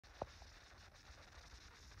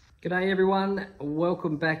G'day everyone,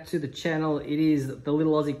 welcome back to the channel. It is the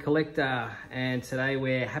Little Aussie Collector, and today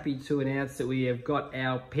we're happy to announce that we have got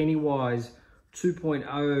our Pennywise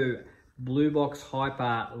 2.0 Blue Box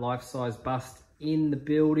Hyper life-size bust in the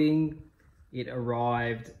building. It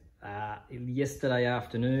arrived yesterday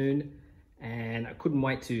afternoon, and I couldn't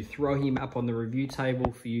wait to throw him up on the review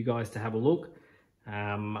table for you guys to have a look.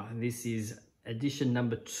 This is edition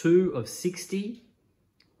number 2 of 60.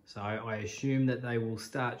 So I assume that they will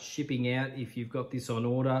start shipping out if you've got this on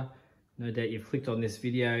order. No doubt you've clicked on this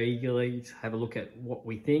video eagerly to have a look at what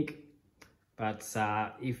we think. But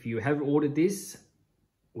if you have ordered this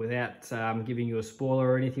without giving you a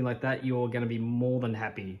spoiler or anything like that, you're going to be more than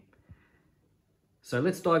happy. So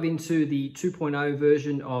let's dive into the 2.0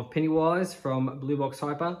 version of Pennywise from Blue Box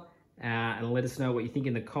Hyper and let us know what you think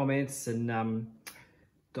in the comments and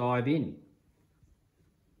dive in.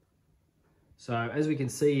 So as we can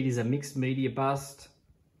see, it is a mixed media bust.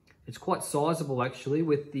 It's quite sizable actually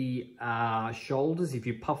with the shoulders. If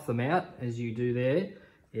you puff them out as you do there,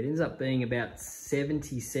 it ends up being about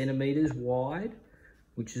 70 centimeters wide,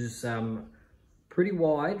 which is pretty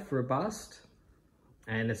wide for a bust.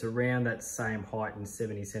 And it's around that same height and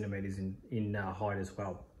 70 centimeters in height as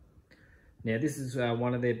well. Now this is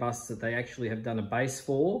one of their busts that they actually have done a base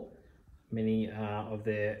for. Many of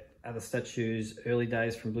their other statues, early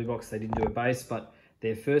days from Blue Box, they didn't do a base, but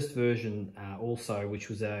their first version also, which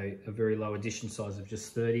was a very low edition size of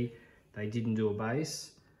just 30, they didn't do a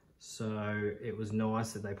base. So it was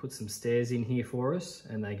nice that they put some stairs in here for us,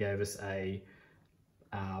 and they gave us a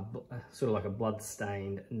sort of like a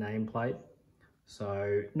blood-stained nameplate.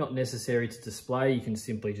 So not necessary to display, you can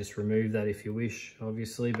simply just remove that if you wish,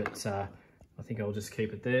 obviously, but I think I'll just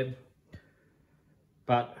keep it there.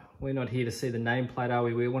 But we're not here to see the nameplate, are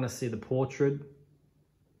we? We want to see the portrait.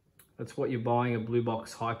 That's what you're buying a Blue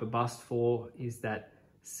Box Hyper bust for, is that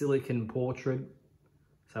silicon portrait.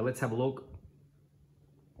 So let's have a look.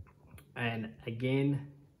 And again,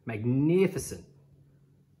 magnificent,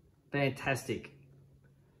 fantastic.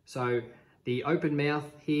 So the open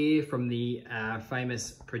mouth here from the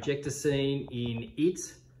famous projector scene in It,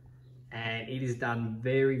 and it is done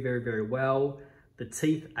very, very, very well. The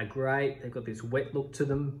teeth are great. They've got this wet look to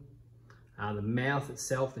them. The mouth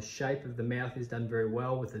itself, the shape of the mouth is done very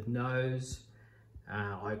well with the nose.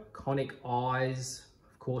 Iconic eyes,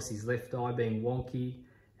 of course his left eye being wonky,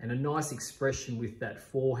 and a nice expression with that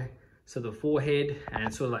forehead, so the forehead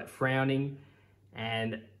and sort of like frowning.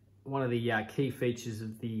 And one of the key features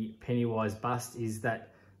of the Pennywise bust is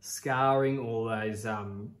that scarring, all those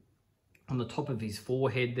on the top of his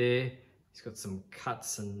forehead there. He's got some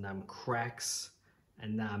cuts and cracks,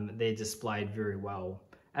 and they're displayed very well,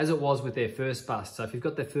 as it was with their first bust. So if you've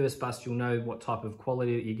got their first bust, you'll know what type of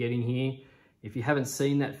quality that you're getting here. If you haven't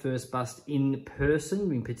seen that first bust in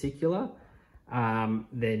person in particular,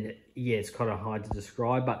 then yeah, it's kind of hard to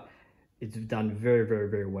describe, but it's done very, very,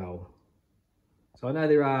 very well. So I know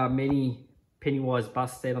there are many Pennywise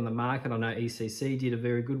busts out on the market. I know ECC did a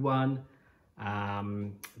very good one.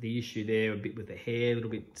 The issue there a bit with the hair, a little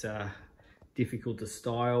bit difficult to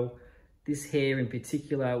style. This hair in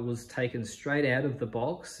particular was taken straight out of the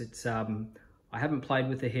box. It's I haven't played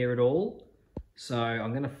with the hair at all, so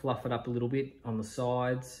I'm going to fluff it up a little bit on the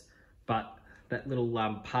sides, but that little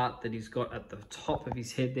part that he's got at the top of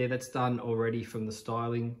his head there, that's done already from the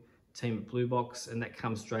styling team at Blue Box, and that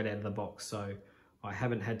comes straight out of the box, so I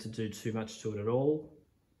haven't had to do too much to it at all.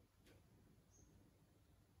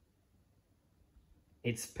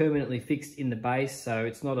 It's permanently fixed in the base, so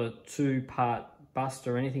it's not a 2-part bust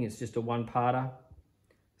or anything, it's just a 1-parter.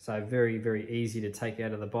 So very, very easy to take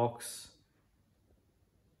out of the box.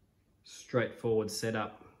 Straightforward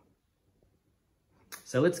setup.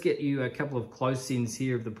 So let's get you a couple of close-ins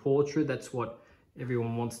here of the portrait. That's what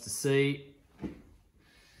everyone wants to see.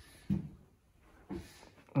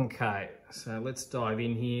 Okay, so let's dive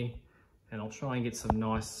in here, and I'll try and get some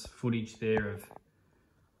nice footage there of,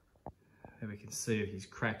 there we can see of his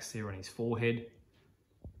cracks there on his forehead.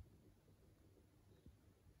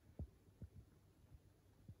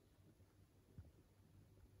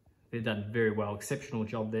 They've done very well, exceptional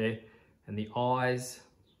job there. And the eyes,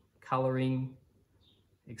 colouring,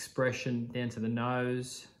 expression down to the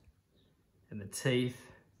nose, and the teeth,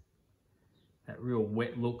 that real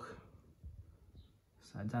wet look.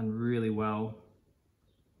 So done really well.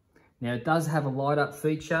 Now it does have a light up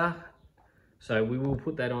feature, so we will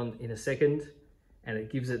put that on in a second, and it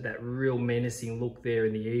gives it that real menacing look there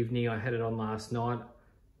in the evening. I had it on last night,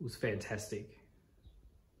 it was fantastic.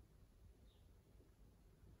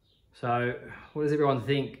 So what does everyone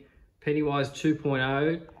think? Pennywise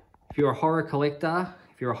 2.0, if you're a horror collector,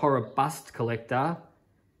 if you're a horror bust collector,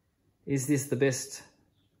 Is this the best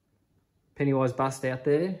Pennywise bust out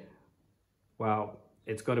there? Well,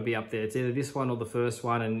 it's got to be up there. It's either this one or the first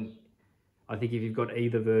one, and I think if you've got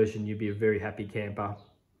either version, you'd be a very happy camper.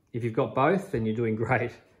 If you've got both, then you're doing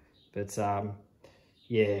great. But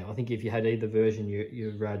yeah, I think if you had either version,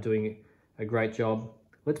 you're doing a great job.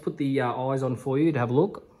 Let's put the eyes on for you to have a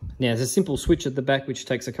look. Now, there's a simple switch at the back, which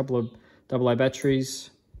takes a couple of AA batteries.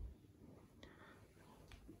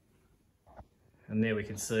 And there we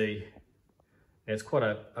can see, it's quite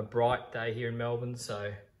a bright day here in Melbourne,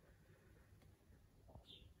 so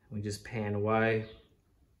we just pan away.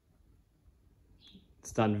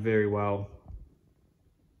 It's done very well.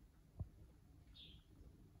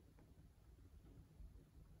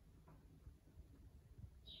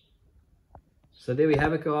 So there we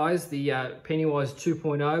have it, guys, the Pennywise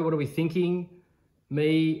 2.0. What are we thinking?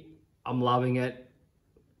 Me, I'm loving it.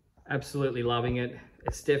 Absolutely loving it.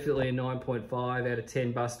 It's definitely a 9.5 out of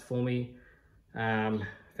 10 bust for me.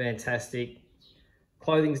 Fantastic.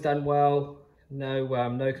 Clothing's done well.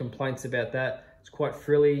 No complaints about that. It's quite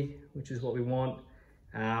frilly, which is what we want.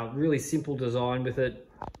 Really simple design with it.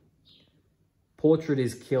 Portrait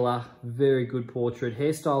is killer. Very good portrait.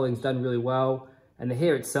 Hairstyling's done really well. And the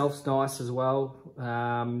hair itself's nice as well.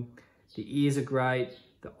 The ears are great.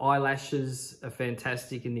 The eyelashes are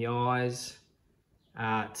fantastic in the eyes.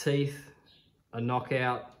 Teeth, a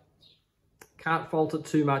knockout. Can't fault it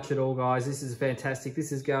too much at all, guys. This is fantastic.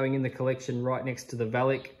 This is going in the collection right next to the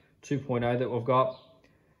Valic 2.0 that we've got.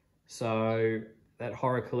 So that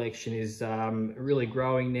horror collection is really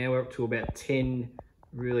growing now. We're up to about 10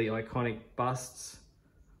 really iconic busts.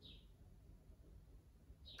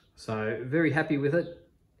 So very happy with it.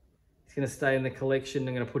 He's going to stay in the collection.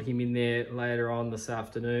 I'm going to put him in there later on this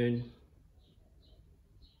afternoon.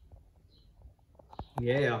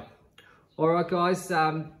 Yeah. All right, guys.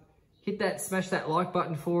 Smash that like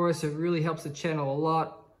button for us. It really helps the channel a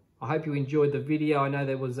lot. I hope you enjoyed the video. I know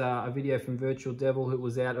there was a video from Virtual Devil who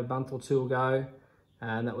was out a month or two ago,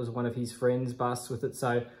 and that was one of his friends' busts with it.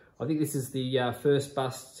 So I think this is the first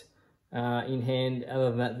bust in hand other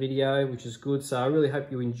than that video, which is good. So I really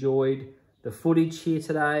hope you enjoyed the footage here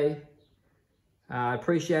today. I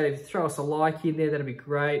appreciate it if you throw us a like in there, that'd be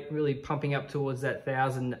great. Really pumping up towards that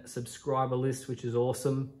 1,000 subscriber list, which is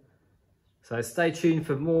awesome. So stay tuned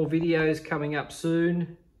for more videos coming up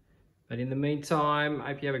soon. But in the meantime, I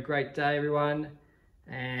hope you have a great day, everyone.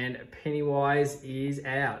 And Pennywise is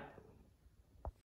out.